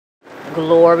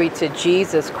Glory to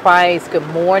Jesus Christ. Good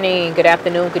morning, good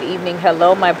afternoon, good evening.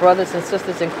 Hello, my brothers and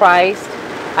sisters in Christ.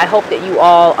 I hope that you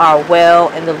all are well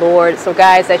in the Lord. So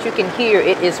guys, as you can hear,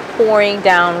 it is pouring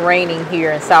down raining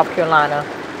here in South Carolina.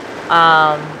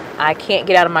 I can't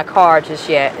get out of my car just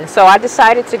yet. And so I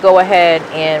decided to go ahead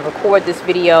and record this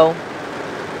video.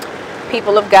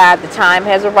 People of God, the time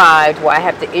has arrived where I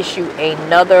have to issue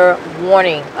another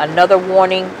warning.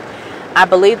 I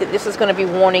believe that this is going to be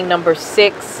warning number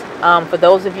 6. For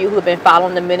those of you who have been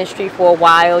following the ministry for a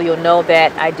while, you'll know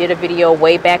that I did a video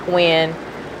way back when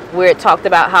where it talked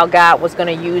about how God was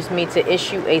going to use me to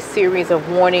issue a series of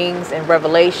warnings and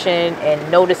revelation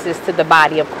and notices to the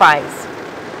body of Christ.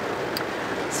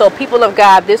 So people of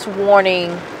God, this warning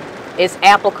is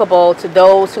applicable to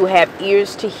those who have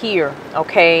ears to hear,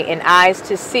 okay, and eyes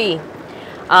to see.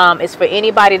 It's for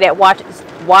anybody that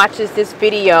watches this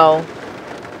video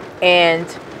and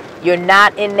you're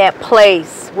not in that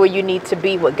place where you need to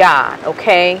be with God,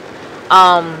 okay?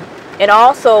 And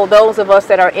also those of us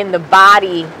that are in the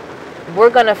body, we're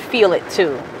going to feel it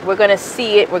too. We're going to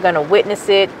see it. We're going to witness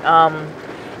it. And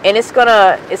it's going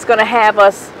to have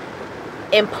us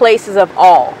in places of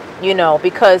awe, you know,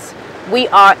 because we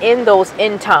are in those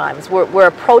end times. We're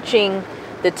approaching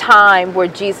the time where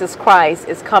Jesus Christ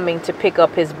is coming to pick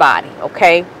up his body,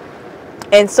 okay?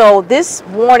 And so this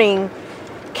warning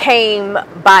came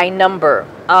by number.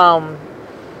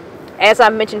 As I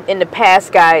mentioned in the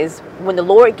past, guys, when the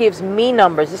Lord gives me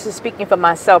numbers, this is speaking for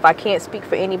myself, I can't speak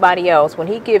for anybody else. When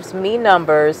he gives me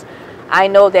numbers, I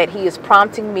know that he is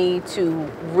prompting me to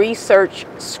research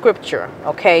scripture,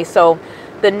 okay? So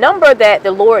the number that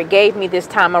the Lord gave me this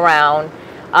time around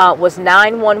was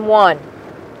 911.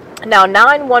 Now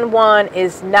 911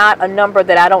 is not a number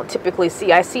that I don't typically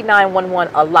see. I see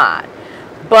 911 a lot,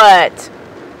 but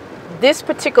this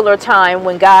particular time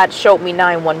when God showed me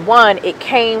 911, it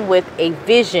came with a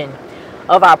vision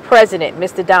of our president,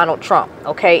 Mr. Donald Trump,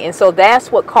 okay? And so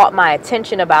that's what caught my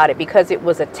attention about it, because it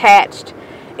was attached,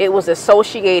 it was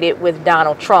associated with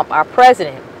Donald Trump, our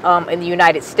president in the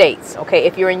United States, okay?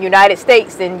 If you're in the United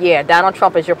States, then yeah, Donald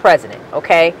Trump is your president,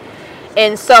 okay?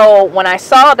 And so when I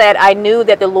saw that, I knew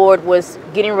that the Lord was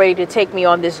getting ready to take me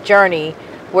on this journey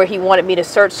where he wanted me to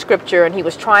search scripture, and he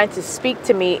was trying to speak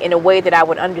to me in a way that I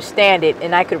would understand it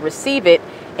and I could receive it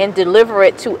and deliver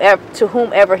it to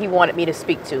whomever he wanted me to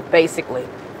speak to, basically.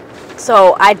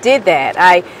 So I did that.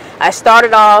 I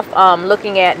started off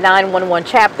looking at 911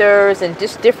 chapters and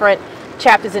just different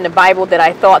chapters in the Bible that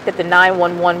I thought that the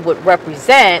 911 would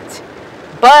represent.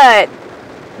 But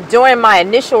during my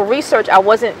initial research,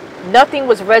 nothing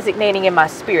was resonating in my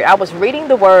spirit. I was reading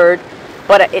the word,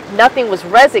 but nothing was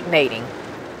resonating.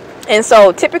 And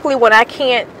so typically when I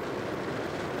can't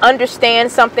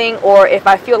understand something, or if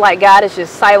I feel like God is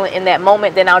just silent in that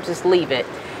moment, then I'll just leave it.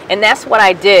 And that's what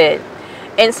I did.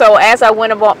 And so as I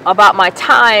went about my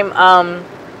time,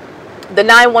 the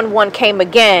 911 came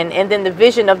again, and then the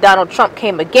vision of Donald Trump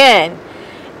came again.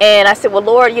 And I said, well,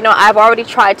 Lord, you know, I've already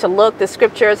tried to look the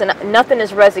scriptures and nothing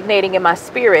is resonating in my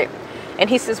spirit.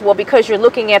 And he says, well, because you're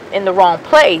looking in the wrong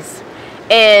place.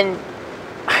 And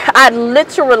I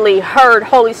literally heard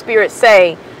Holy Spirit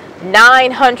say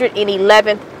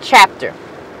 911th chapter.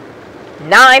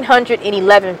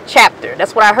 911th chapter.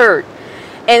 That's what I heard.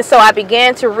 And so I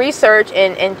began to research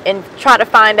and try to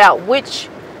find out which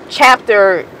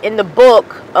chapter in the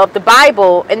book of the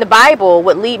Bible,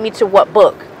 would lead me to what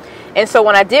book. And so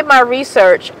when I did my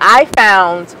research, I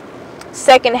found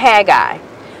 2nd Haggai.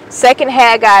 2nd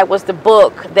Haggai was the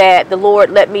book that the Lord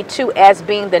led me to as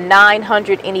being the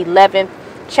 911th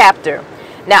chapter.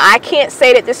 Now I can't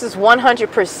say that this is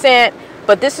 100%,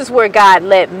 but this is where God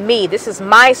led me. This is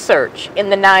my search in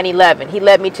the 911. He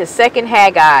led me to 2nd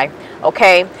Haggai,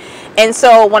 okay? And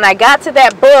so when I got to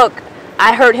that book,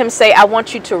 I heard him say, I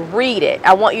want you to read it.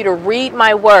 I want you to read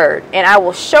my word, and I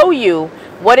will show you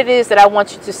what it is that I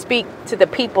want you to speak to the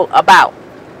people about.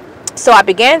 So I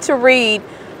began to read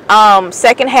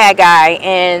 2nd Haggai,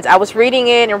 and I was reading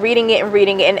it and reading it and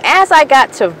reading it. And as I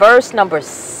got to verse number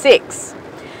 6,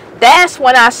 that's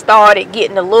when I started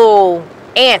getting a little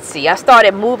antsy. I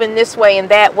started moving this way and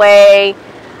that way.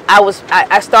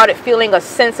 I started feeling a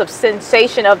sense of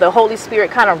sensation of the Holy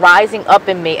Spirit kind of rising up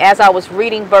in me as I was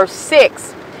reading verse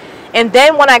 6. And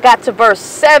then when I got to verse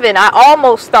 7, I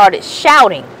almost started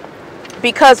shouting,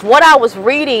 because what I was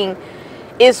reading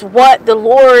is what the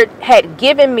Lord had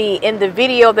given me in the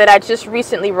video that I just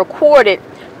recently recorded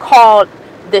called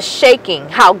The Shaking,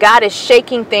 how God is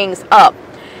shaking things up.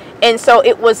 And so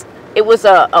it was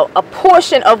a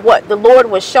portion of what the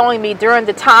Lord was showing me during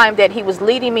the time that he was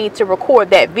leading me to record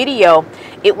that video.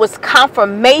 It was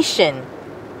confirmation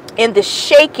in the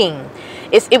shaking.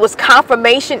 It was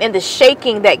confirmation in the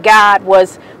shaking that God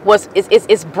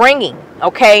is bringing,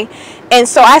 okay? And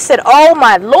so I said, oh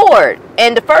my Lord.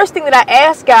 And the first thing that I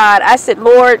asked God, I said,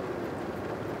 Lord,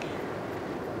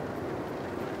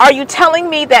 are you telling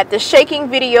me that the shaking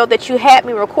video that you had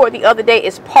me record the other day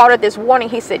is part of this warning?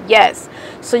 He said, yes.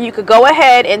 So you could go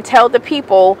ahead and tell the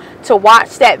people to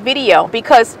watch that video,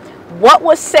 because what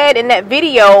was said in that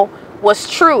video was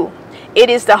true. It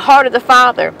is the heart of the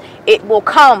Father. It will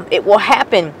come. It will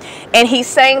happen. And he's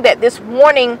saying that this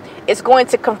warning is going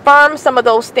to confirm some of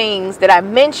those things that I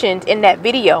mentioned in that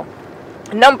video.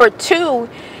 Number two,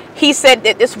 he said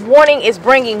that this warning is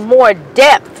bringing more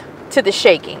depth to the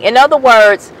shaking. In other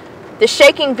words, the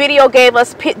shaking video gave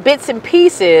us bits and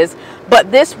pieces, but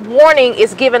this warning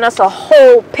is giving us a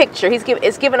whole picture.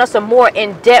 It's giving us a more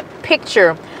in-depth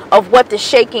picture of what the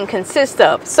shaking consists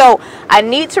of. So I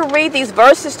need to read these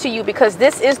verses to you, because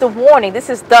this is the warning. This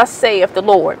is thus saith the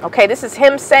Lord. Okay, this is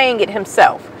him saying it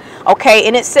himself. Okay,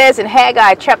 and it says in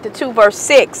Haggai chapter 2 verse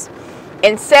 6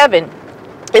 and 7,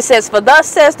 it says, for thus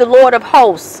says the Lord of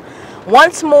hosts,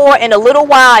 once more in a little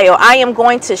while I am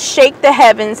going to shake the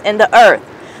heavens and the earth,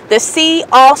 the sea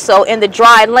also and the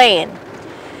dry land.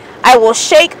 I will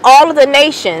shake all of the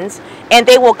nations, and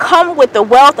they will come with the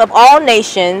wealth of all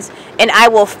nations, and I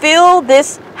will fill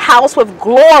this house with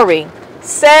glory,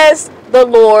 says the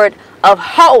Lord of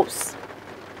hosts.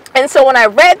 And so when I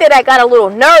read that, I got a little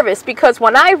nervous, because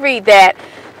when I read that,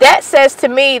 that says to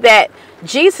me that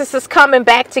Jesus is coming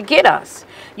back to get us.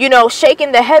 You know,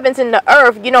 shaking the heavens and the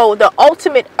earth, you know, the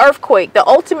ultimate earthquake, the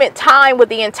ultimate time where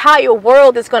the entire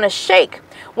world is going to shake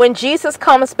when Jesus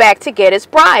comes back to get his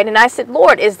bride. And I said,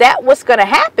 Lord, is that what's going to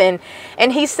happen?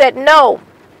 And he said, no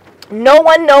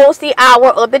one knows the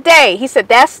hour or the day. He said,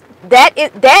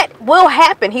 that will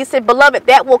happen. He said, beloved,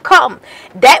 that will come.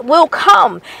 That will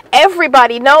come.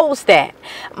 Everybody knows that.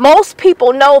 Most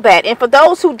people know that. And for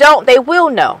those who don't, they will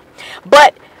know.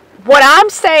 But what I'm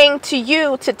saying to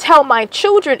you to tell my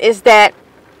children is that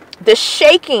the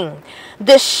shaking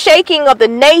of the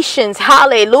nations,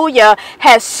 hallelujah,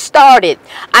 has started.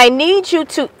 I need you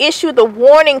to issue the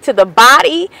warning to the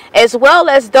body, as well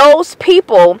as those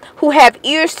people who have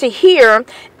ears to hear.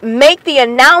 Make the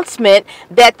announcement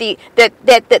that the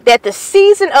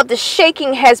season of the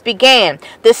shaking has began.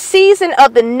 The season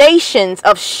of the nations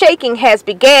of shaking has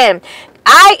began.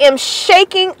 I am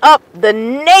shaking up the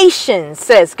nations,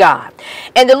 says God.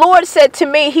 And the Lord said to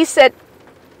me, he said,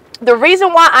 the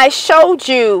reason why I showed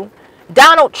you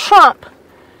Donald Trump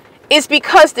is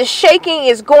because the shaking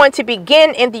is going to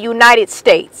begin in the United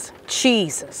States.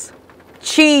 Jesus.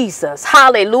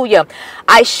 Hallelujah.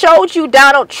 I showed you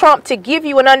Donald Trump to give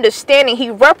you an understanding.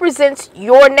 He represents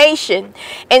your nation.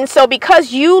 And so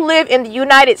because you live in the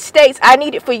United States, I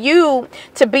needed for you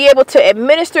to be able to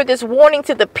administer this warning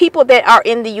to the people that are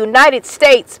in the United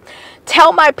States.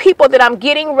 Tell my people that I'm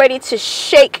getting ready to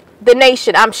shake the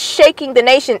nation. I'm shaking the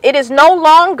nation. It is no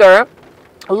longer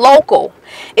local.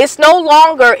 It's no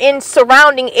longer in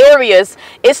surrounding areas.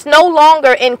 It's no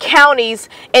longer in counties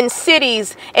and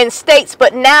cities and states.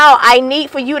 But now I need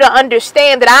for you to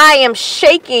understand that I am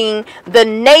shaking the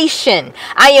nation.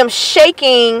 I am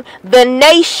shaking the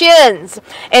nations.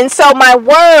 And so my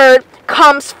word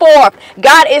comes forth.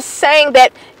 God is saying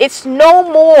that it's no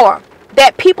more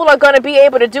that people are going to be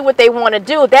able to do what they want to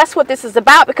do. That's what this is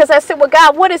about. Because I said, well,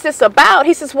 God, what is this about?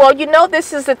 He says, well, you know,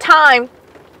 this is the time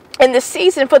and the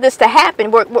season for this to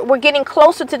happen. We're getting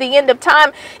closer to the end of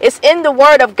time. It's in the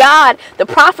word of God. The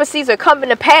prophecies are coming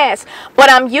to pass.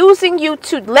 But I'm using you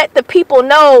to let the people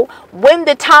know when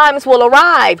the times will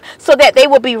arrive, so that they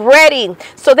will be ready,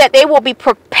 so that they will be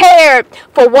prepared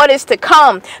for what is to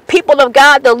come. People of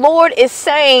God, the Lord is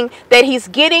saying that he's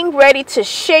getting ready to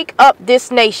shake up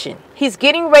this nation. He's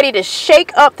getting ready to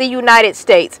shake up the United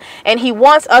States, and he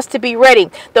wants us to be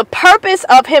ready. The purpose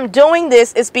of him doing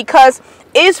this is because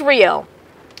Israel,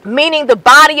 meaning the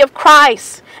body of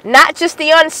Christ, not just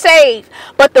the unsaved,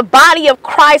 but the body of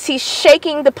Christ, he's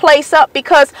shaking the place up,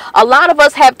 because a lot of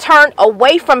us have turned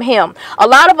away from him. A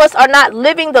lot of us are not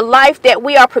living the life that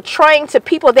we are portraying to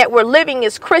people that we're living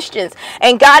as Christians.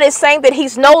 And God is saying that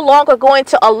he's no longer going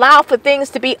to allow for things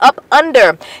to be up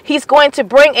under. He's going to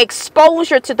bring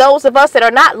exposure to those of us that are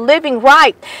not living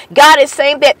right. God is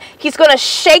saying that he's going to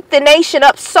shake the nation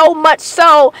up, so much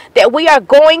so that we are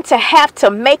going to have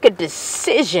to make a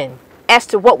decision as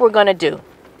to what we're going to do.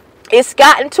 It's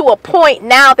gotten to a point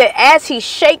now that as he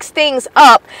shakes things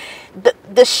up,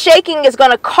 the shaking is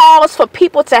going to cause for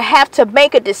people to have to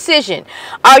make a decision.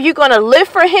 Are you going to live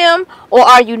for him, or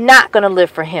are you not going to live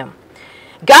for him?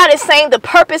 God is saying the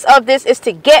purpose of this is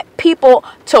to get people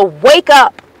to wake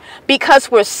up.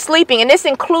 because we're sleeping. And this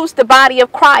includes the body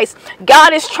of Christ.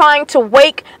 God is trying to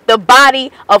wake the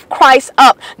body of Christ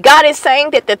up. God is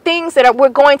saying that the things that we're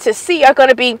going to see are going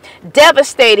to be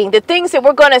devastating. The things that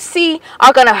we're going to see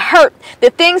are going to hurt.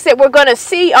 The things that we're going to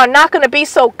see are not going to be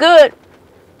so good.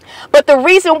 But the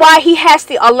reason why he has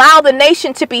to allow the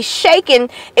nation to be shaken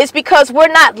is because we're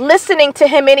not listening to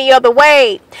him any other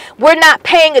way. We're not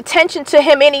paying attention to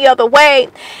him any other way.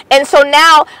 And so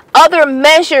now other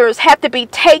measures have to be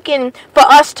taken for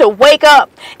us to wake up.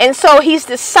 And so he's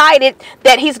decided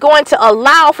that he's going to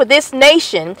allow for this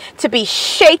nation to be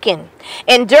shaken.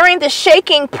 And during the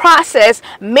shaking process,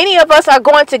 many of us are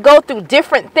going to go through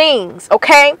different things,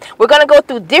 okay? We're going to go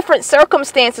through different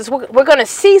circumstances. We're going to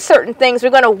see certain things. We're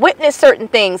going to witness certain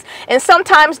things. And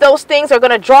sometimes those things are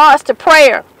going to draw us to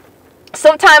prayer.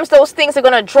 Sometimes those things are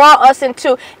going to draw us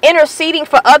into interceding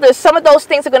for others. Some of those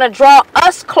things are going to draw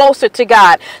us closer to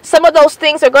God. Some of those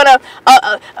things are going to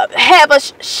have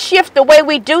us shift the way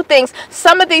we do things.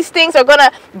 Some of these things are going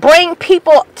to bring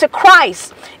people to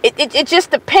Christ. It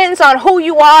just depends on who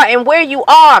you are and where you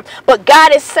are. But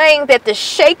God is saying that the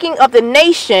shaking of the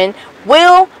nation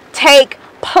will take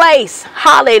place.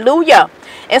 Hallelujah.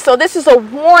 And so this is a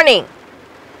warning.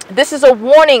 This is a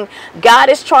warning. God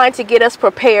is trying to get us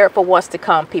prepared for what's to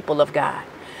come, people of God.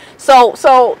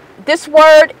 So this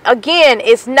word, again,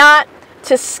 is not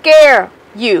to scare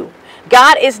you.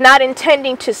 God is not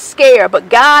intending to scare, but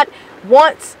God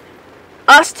wants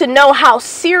us to know how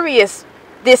serious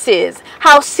this is,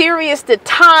 how serious the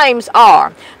times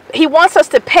are. He wants us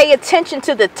to pay attention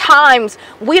to the times.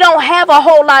 We don't have a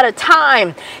whole lot of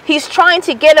time. He's trying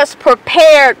to get us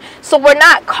prepared so we're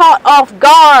not caught off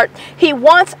guard. He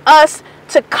wants us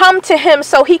to come to him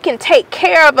so he can take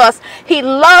care of us. He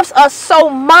loves us so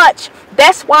much.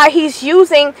 That's why he's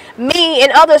using me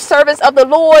and other servants of the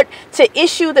Lord to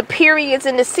issue the periods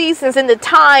and the seasons and the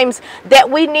times that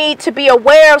we need to be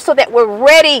aware of so that we're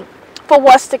ready for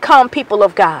what's to come, people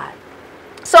of God.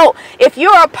 So if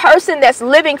you're a person that's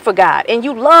living for God and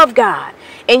you love God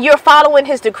and you're following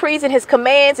his decrees and his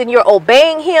commands and you're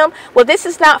obeying him, well, this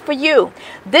is not for you.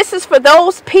 This is for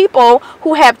those people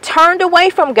who have turned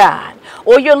away from God,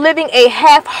 or you're living a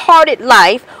half-hearted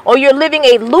life, or you're living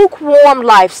a lukewarm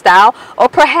lifestyle, or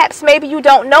perhaps maybe you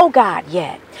don't know God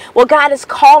yet. Well, God is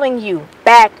calling you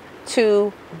back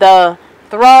to the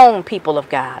throne, people of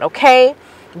God, okay?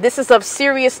 This is of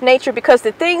serious nature because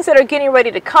the things that are getting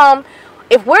ready to come,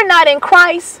 if we're not in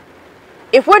Christ,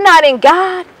 if we're not in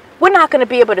God, we're not going to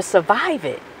be able to survive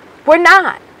it. We're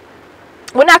not.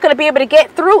 We're not going to be able to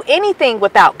get through anything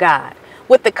without God,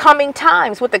 with the coming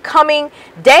times, with the coming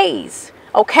days,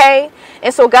 okay?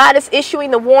 And so God is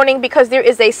issuing the warning because there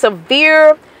is a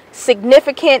severe,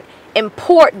 significant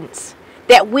importance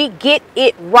that we get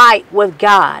it right with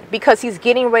God, because he's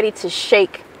getting ready to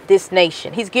shake this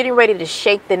nation. He's getting ready to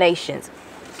shake the nations.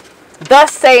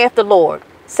 Thus saith the Lord.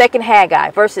 2nd Haggai,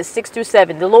 verses 6 through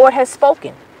 7. The Lord has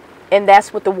spoken. And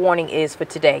that's what the warning is for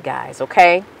today, guys.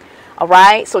 Okay? All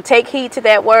right? So take heed to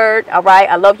that word. All right?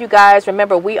 I love you guys.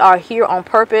 Remember, we are here on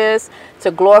purpose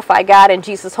to glorify God in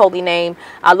Jesus' holy name.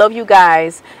 I love you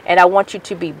guys. And I want you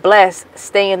to be blessed.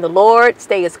 Stay in the Lord.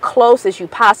 Stay as close as you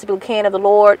possibly can of the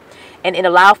Lord. And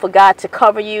allow for God to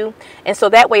cover you. And so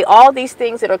that way, all these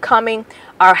things that are coming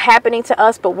are happening to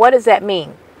us. But what does that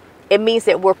mean? It means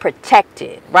that we're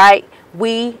protected, right?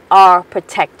 We are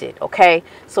protected, okay?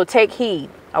 So take heed,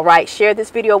 all right? Share this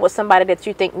video with somebody that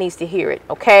you think needs to hear it,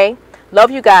 okay?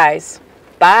 Love you guys.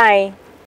 Bye.